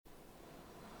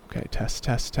Okay, test.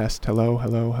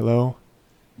 Hello.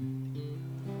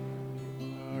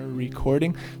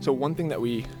 Recording. So one thing that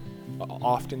we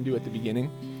often do at the beginning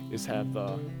is have...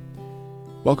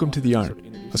 Welcome to The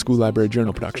Yarn, a school library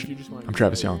journal production. I'm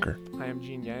Travis Yonker. Hi, I'm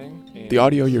Gene Yang. The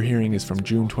audio you're hearing is from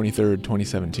June 23rd,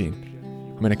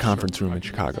 2017. I'm in a conference room in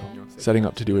Chicago, setting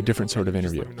up to do a different sort of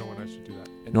interview.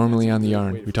 Normally on The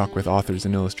Yarn, we talk with authors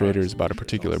and illustrators about a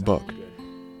particular book,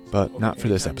 but not for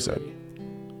this episode.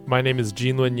 My name is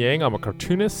Luen Yang. I'm a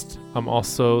cartoonist. I'm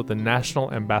also the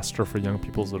National Ambassador for Young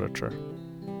People's Literature.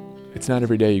 It's not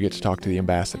every day you get to talk to the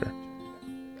ambassador.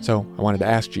 So I wanted to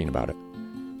ask Gene about it.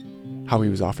 How he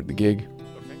was offered the gig,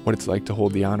 what it's like to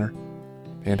hold the honor,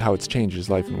 and how it's changed his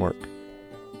life and work.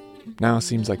 Now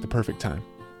seems like the perfect time,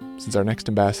 since our next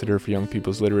ambassador for young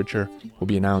people's literature will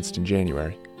be announced in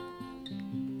January.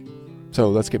 So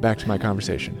let's get back to my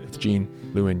conversation with Gene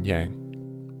Luen Yang.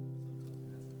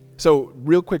 So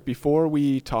real quick, before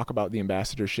we talk about the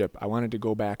ambassadorship, I wanted to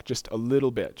go back just a little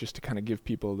bit, just to kind of give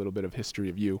people a little bit of history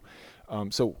of you.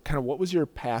 So kind of what was your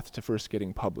path to first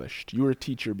getting published? You were a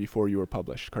teacher before you were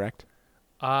published, correct?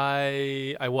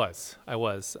 I was.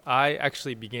 I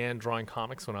actually began drawing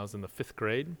comics when I was in the 5th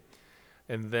grade.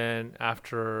 And then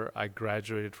after I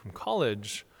graduated from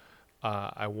college,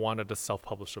 I wanted to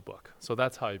self-publish a book. So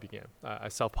that's how I began. I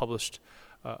self-published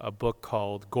a book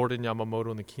called Gordon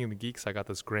Yamamoto and the King of the Geeks. I got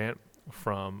this grant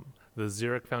from the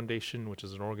Xeric Foundation, which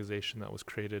is an organization that was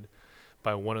created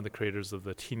by one of the creators of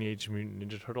the Teenage Mutant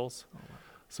Ninja Turtles. Oh, wow.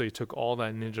 So he took all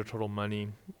that Ninja Turtle money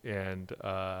and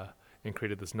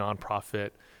created this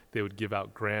nonprofit. They would give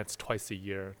out grants twice a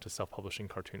year to self-publishing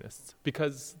cartoonists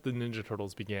because the Ninja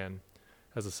Turtles began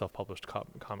as a self-published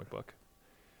comic book.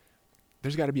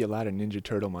 There's got to be a lot of Ninja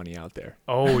Turtle money out there.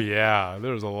 Oh, yeah.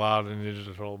 There's a lot of Ninja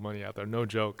Turtle money out there. No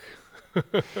joke.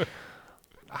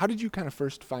 How did you kind of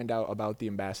first find out about the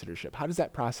ambassadorship? How does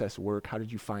that process work? How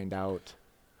did you find out?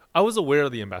 I was aware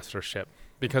of the ambassadorship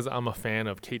because I'm a fan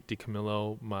of Kate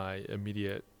DiCamillo, my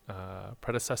immediate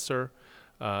predecessor.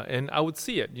 And I would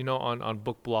see it, on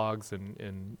book blogs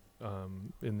and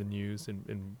in the news,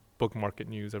 in book market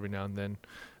news every now and then.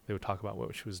 They would talk about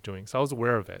what she was doing. So I was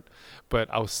aware of it, but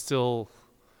I was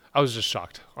just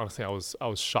shocked. Honestly, I was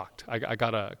shocked. I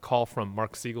got a call from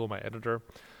Mark Siegel, my editor.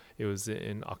 It was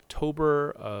in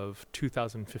October of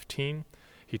 2015.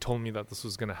 He told me that this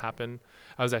was going to happen.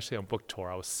 I was actually on book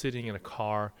tour. I was sitting in a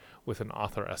car with an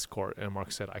author escort, and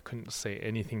Mark said I couldn't say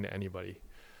anything to anybody.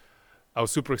 I was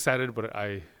super excited, but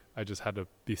I just had to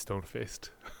be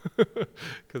stone-faced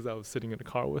because I was sitting in a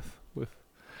car with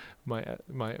my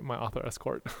author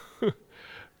escort.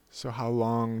 So how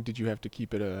long did you have to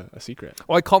keep it a secret?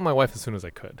 Well, I called my wife as soon as I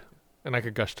could, and I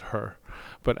could gush to her.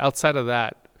 But outside of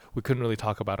that, we couldn't really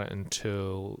talk about it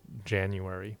until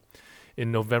January.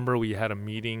 In November, we had a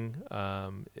meeting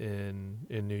in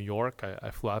New York.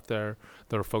 I flew out there.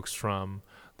 There were folks from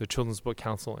the Children's Book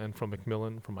Council and from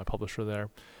Macmillan, from my publisher there.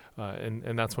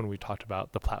 And that's when we talked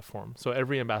about the platform. So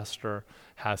every ambassador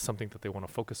has something that they want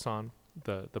to focus on.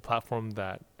 The platform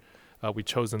that we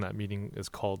chose in that meeting is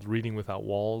called Reading Without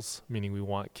Walls, meaning we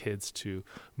want kids to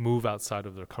move outside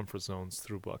of their comfort zones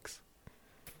through books.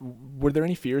 Were there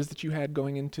any fears that you had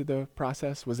going into the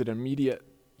process? Was it immediate,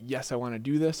 yes, I want to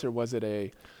do this, or was it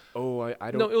I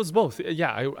don't... No, it was both.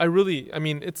 Yeah, I really,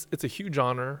 it's a huge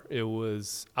honor. It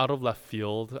was out of left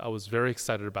field. I was very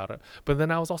excited about it. But then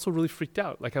I was also really freaked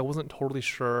out. Like, I wasn't totally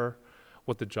sure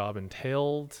what the job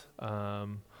entailed.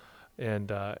 And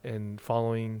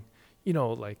following,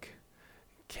 like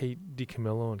Kate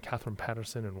DiCamillo and Catherine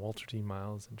Patterson and Walter D.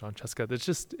 Miles and John Cheska.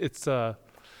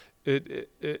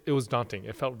 It was daunting.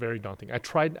 It felt very daunting. I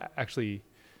tried actually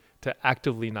to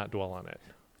actively not dwell on it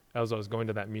as I was going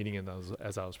to that meeting and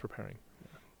as I was preparing.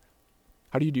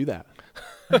 How do you do that?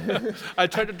 I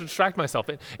tried to distract myself,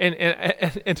 and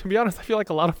to be honest, I feel like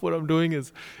a lot of what I'm doing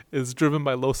is driven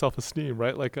by low self-esteem,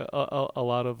 right? Like a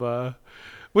lot of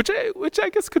which I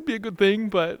guess could be a good thing,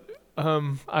 but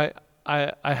I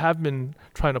have been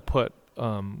trying to put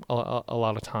a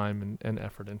lot of time and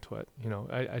effort into it.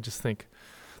 I just think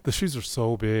the shoes are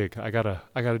so big. I gotta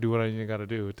do what I gotta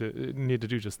do need to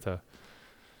do just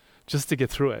to get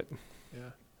through it.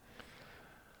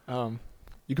 Yeah.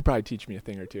 You could probably teach me a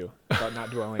thing or two about not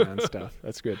dwelling on stuff.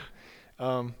 That's good.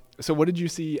 So what did you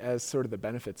see as sort of the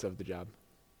benefits of the job?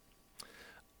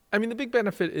 The big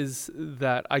benefit is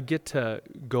that I get to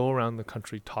go around the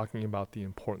country talking about the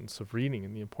importance of reading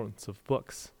and the importance of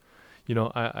books.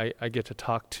 I get to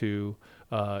talk to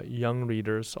young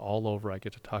readers all over. I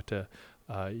get to talk to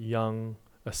young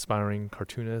aspiring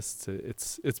cartoonists.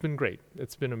 It's been great.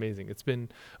 It's been amazing. It's been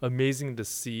amazing to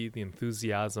see the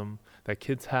enthusiasm that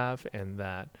kids have and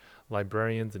that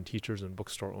librarians and teachers and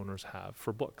bookstore owners have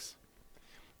for books.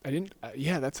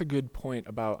 Yeah, that's a good point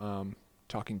about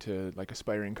talking to like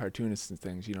aspiring cartoonists and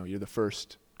things. You know, you're the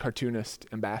first cartoonist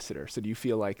ambassador. So do you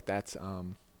feel like that's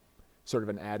sort of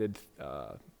an added,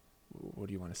 what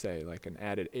do you want to say, like an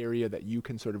added area that you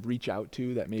can sort of reach out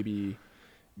to that maybe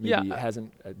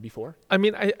hasn't before? I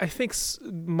mean, I think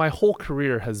my whole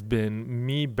career has been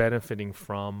me benefiting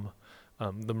from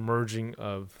the merging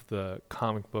of the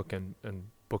comic book and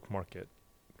book market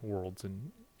worlds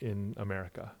in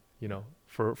America. You know,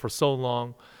 for so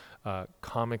long,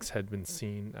 comics had been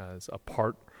seen as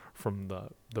apart from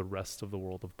the rest of the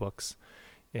world of books,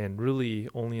 and really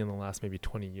only in the last maybe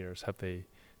 20 years have they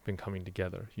been coming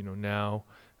together. You know, now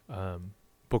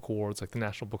book awards like the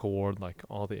National Book Award, like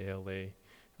all the ALA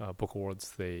book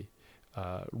awards, they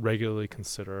regularly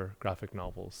consider graphic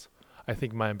novels. I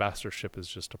think my ambassadorship is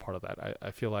just a part of that.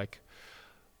 I feel like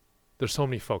there's so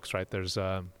many folks, right? There's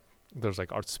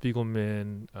like Art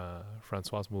Spiegelman,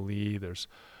 Francoise Mouly, there's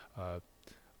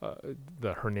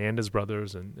the Hernandez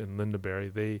brothers and Linda Berry.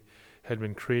 They had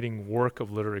been creating work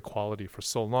of literary quality for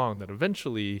so long that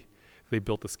eventually they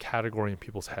built this category in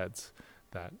people's heads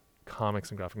that comics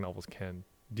and graphic novels can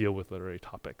deal with literary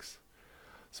topics.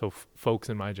 So folks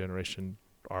in my generation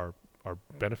are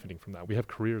benefiting from that. We have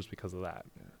careers because of that.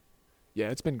 Yeah,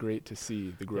 it's been great to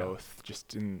see the growth.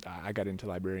 Just I got into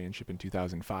librarianship in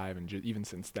 2005, and even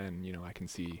since then, you know, I can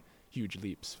see huge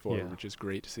leaps forward, which is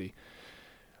great to see.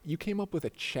 You came up with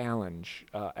a challenge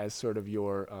as sort of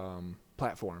your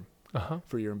platform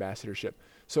for your ambassadorship.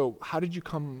 So how did you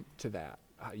come to that?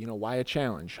 You know, why a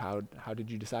challenge? How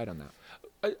did you decide on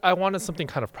that? I wanted something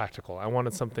kind of practical. I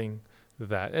wanted something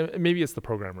that, and maybe it's the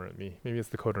programmer in me, maybe it's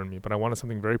the coder in me, but I wanted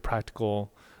something very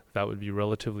practical that would be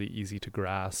relatively easy to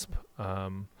grasp.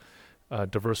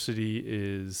 Diversity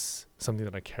is something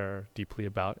that I care deeply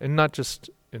about, and not just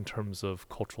in terms of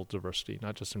cultural diversity,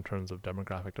 not just in terms of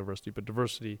demographic diversity, but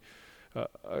diversity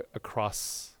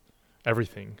across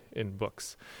everything in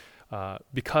books.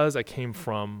 Because I came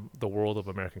from the world of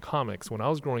American comics, when I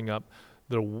was growing up,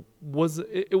 it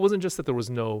wasn't just that there was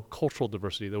no cultural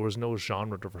diversity, there was no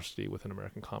genre diversity within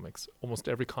American comics. Almost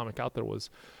every comic out there was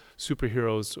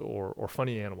superheroes or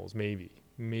funny animals, maybe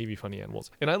funny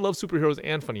animals. And I love superheroes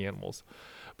and funny animals.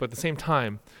 But at the same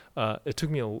time, it took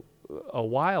me a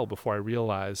while before I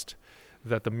realized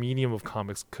that the medium of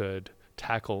comics could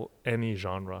tackle any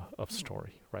genre of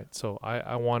story, right? So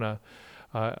I want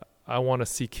to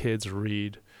see kids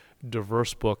read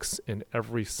diverse books in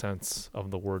every sense of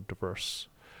the word diverse.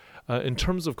 In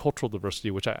terms of cultural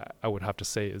diversity, which I would have to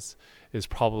say is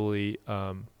probably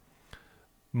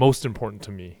most important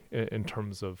to me in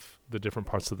terms of the different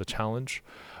parts of the challenge.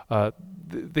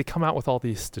 They come out with all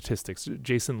these statistics.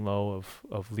 Jason Lowe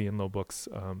of Luen Books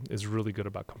is really good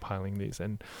about compiling these,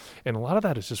 and a lot of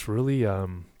that is just really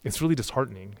it's really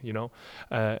disheartening, you know.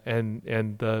 And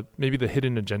maybe the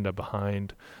hidden agenda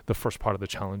behind the first part of the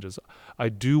challenge is I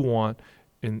do want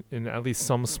in at least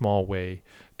some small way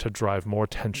to drive more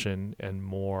attention and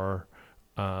more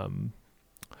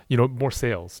more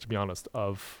sales, to be honest,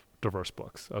 of diverse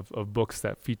books, of books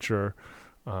that feature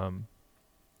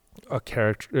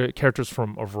characters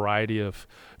from a variety of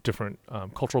different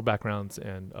cultural backgrounds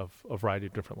and of a variety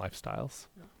of different lifestyles.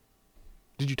 Yeah.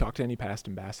 Did you talk to any past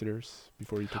ambassadors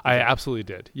before you took I absolutely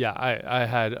did. Yeah, I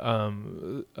had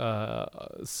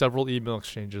several email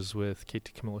exchanges with Kate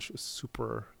DiCamillo. She was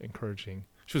super encouraging.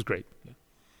 She was great. Yeah.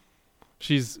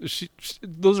 She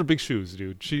those are big shoes,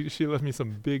 dude. She left me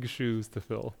some big shoes to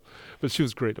fill, but she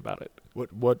was great about it.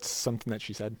 What's something that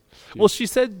she said? Well, she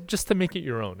said just to make it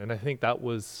your own, and I think that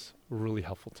was really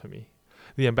helpful to me.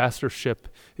 The ambassadorship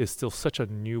is still such a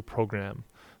new program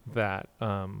that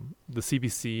the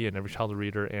CBC and Every Child a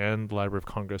Reader and the Library of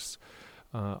Congress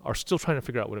are still trying to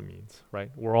figure out what it means, right?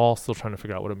 We're all still trying to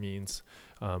figure out what it means,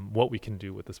 what we can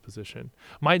do with this position.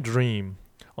 My dream,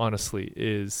 honestly,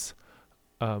 is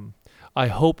I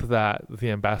hope that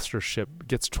the ambassadorship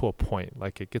gets to a point,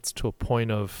 like it gets to a point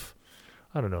of,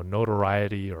 I don't know,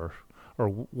 notoriety or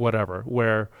whatever,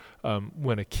 where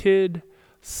when a kid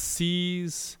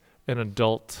sees an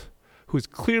adult who's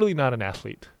clearly not an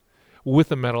athlete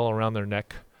with a medal around their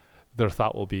neck, their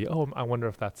thought will be, oh, I wonder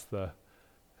if that's the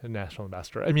national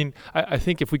ambassador. I mean, I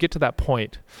think if we get to that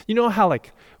point, you know how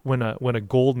like when a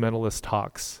gold medalist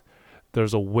talks,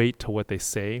 there's a weight to what they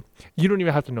say. You don't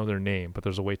even have to know their name, but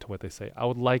there's a weight to what they say. I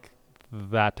would like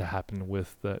that to happen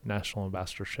with the National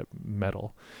Ambassadorship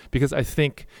Medal, because I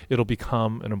think it'll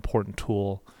become an important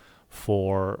tool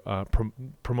for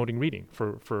promoting reading,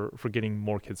 for getting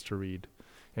more kids to read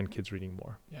and kids reading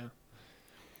more. Yeah.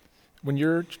 When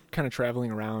you're kind of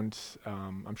traveling around,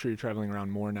 I'm sure you're traveling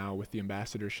around more now with the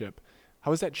ambassadorship.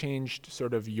 How has that changed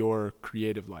sort of your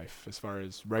creative life as far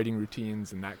as writing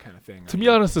routines and that kind of thing? To be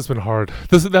honest, it's been hard.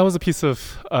 That was a piece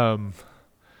of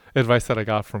advice that I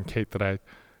got from Kate that I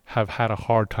have had a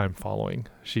hard time following.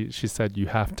 She said you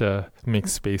have to make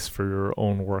space for your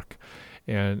own work,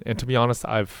 and to be honest,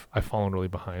 I've fallen really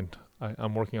behind.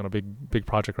 I'm working on a big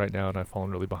project right now, and I've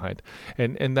fallen really behind,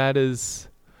 and that is,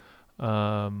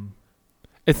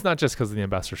 it's not just because of the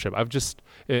ambassadorship.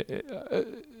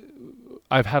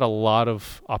 I've had a lot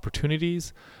of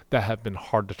opportunities that have been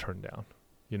hard to turn down,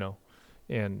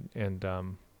 and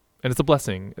it's a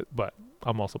blessing, but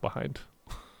I'm also behind.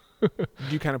 Do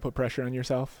you kind of put pressure on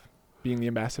yourself being the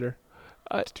ambassador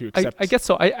to accept? I guess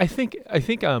so. I think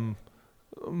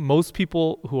most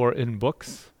people who are in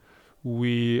books,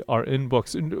 we are in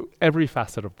books, in every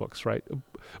facet of books, right?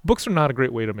 Books are not a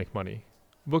great way to make money.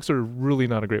 Books are really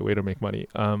not a great way to make money.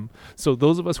 So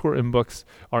those of us who are in books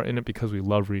are in it because we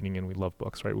love reading and we love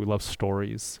books, right? We love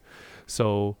stories.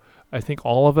 So I think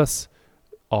almost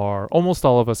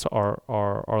all of us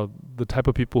are the type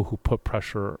of people who put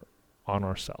pressure on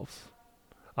ourselves.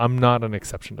 I'm not an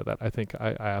exception to that. I think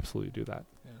I absolutely do that.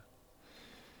 Yeah.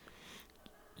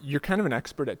 You're kind of an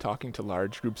expert at talking to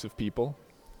large groups of people,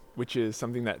 which is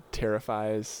something that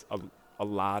terrifies a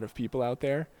lot of people out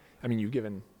there. I mean, you've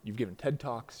given TED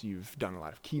Talks, you've done a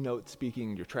lot of keynote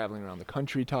speaking, you're traveling around the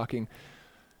country talking.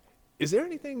 Is there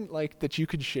anything like that you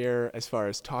could share as far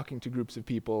as talking to groups of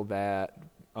people that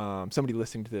somebody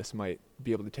listening to this might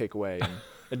be able to take away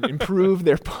and improve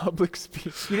their public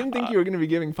speaking? You didn't think you were going to be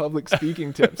giving public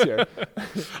speaking tips here.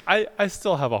 I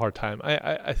still have a hard time.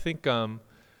 I think,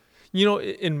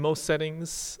 in most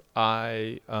settings,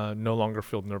 I no longer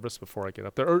feel nervous before I get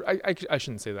up there. Or I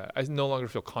shouldn't say that. I no longer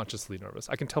feel consciously nervous.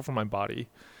 I can tell from my body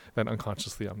that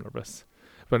unconsciously I'm nervous.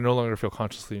 But I no longer feel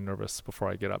consciously nervous before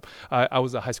I get up. I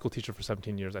was a high school teacher for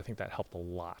 17 years. I think that helped a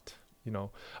lot.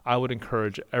 I would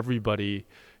encourage everybody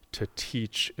to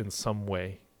teach in some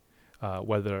way,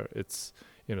 whether it's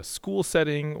in a school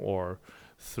setting or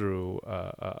through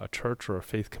a church or a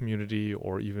faith community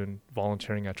or even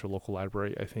volunteering at your local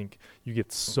library. I think you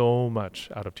get so much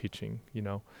out of teaching,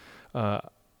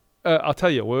 I'll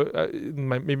tell you,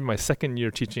 maybe my second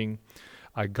year teaching,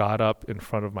 I got up in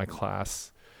front of my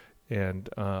class and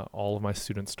all of my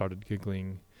students started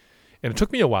giggling. And it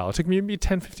took me a while. It took me maybe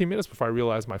 10, 15 minutes before I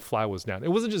realized my fly was down.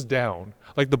 It wasn't just down.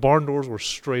 Like the barn doors were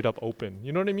straight up open.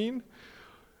 You know what I mean?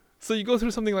 So you go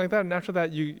through something like that, and after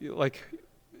that, you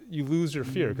lose your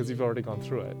fear because you've already gone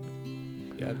through it.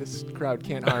 Yeah, this crowd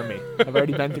can't harm me. I've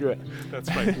already been through it.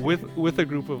 That's right. With a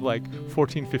group of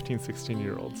 14, 15,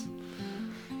 16-year-olds.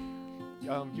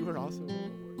 You were also...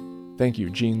 Thank you,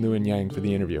 Jean, Luen, Yang, for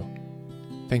the interview.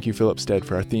 Thank you, Philip Stead,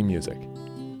 for our theme music.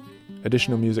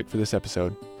 Additional music for this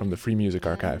episode from the Free Music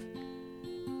Archive.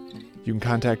 You can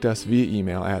contact us via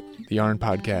email at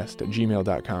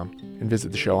theyarnpodcast@gmail.com and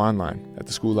visit the show online at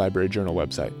the School Library Journal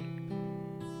website.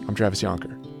 I'm Travis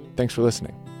Yonker. Thanks for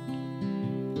listening.